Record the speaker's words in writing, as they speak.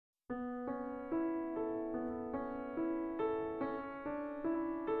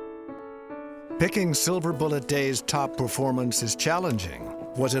Picking Silverbulletday's top performance is challenging.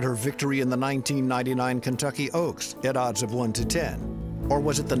 Was it her victory in the 1999 Kentucky Oaks at odds of 1 to 10? Or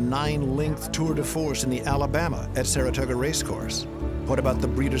was it the 9-length tour de force in the Alabama at Saratoga Racecourse? What about the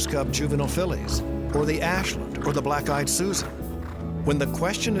Breeders' Cup Juvenile Fillies? Or the Ashland? Or the Black-Eyed Susan? When the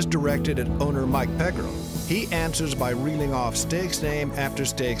question is directed at owner Mike Pegram, he answers by reeling off stakes name after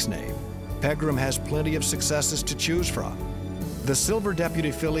stakes name. Pegram has plenty of successes to choose from. The Silver Deputy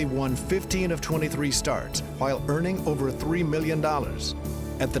filly won 15 of 23 starts while earning over $3 million.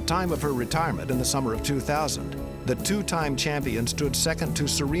 At the time of her retirement in the summer of 2000, the two-time champion stood second to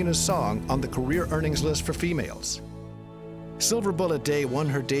Serena's Song on the career earnings list for females. Silverbulletday won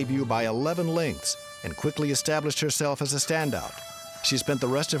her debut by 11 lengths and quickly established herself as a standout. She spent the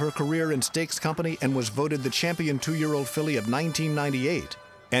rest of her career in stakes company and was voted the champion 2-year-old filly of 1998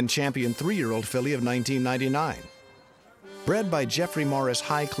 and champion 3-year-old filly of 1999. Bred by Jeffrey Morris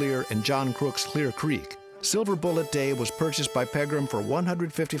Highclere and John Crooks Clear Creek, Silverbulletday was purchased by Pegram for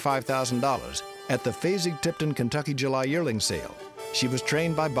 $155,000 at the Fasig-Tipton, Kentucky July yearling sale. She was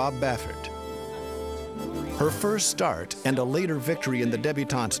trained by Bob Baffert. Her first start and a later victory in the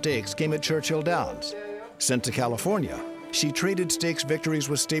Debutante Stakes came at Churchill Downs. Sent to California, she traded stakes victories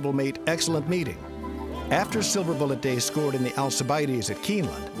with stablemate Excellent Meeting. After Silverbulletday scored in the Alcibiades at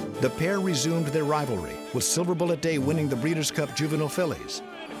Keeneland, the pair resumed their rivalry, with Silverbulletday winning the Breeders' Cup Juvenile Fillies.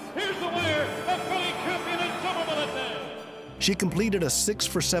 Here's the winner, the filly champion in Silverbulletday. She completed a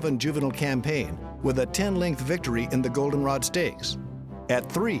 6-for-7 juvenile campaign with a 10-length victory in the Goldenrod Stakes. At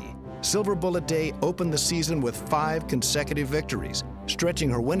 3, Silverbulletday opened the season with 5 consecutive victories, stretching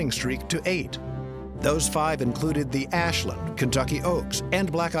her winning streak to 8. Those 5 included the Ashland, Kentucky Oaks, and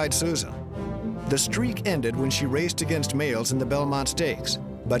Black-Eyed Susan. The streak ended when she raced against males in the Belmont Stakes,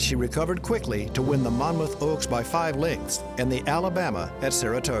 but she recovered quickly to win the Monmouth Oaks by 5 lengths and the Alabama at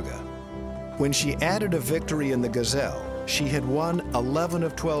Saratoga. When she added a victory in the Gazelle, she had won 11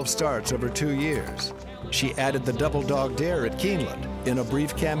 of 12 starts over 2 years. She added the Double Dog Dare at Keeneland in a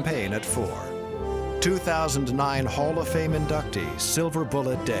brief campaign at 4. 2009 Hall of Fame inductee,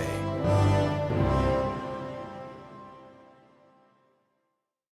 Silverbulletday.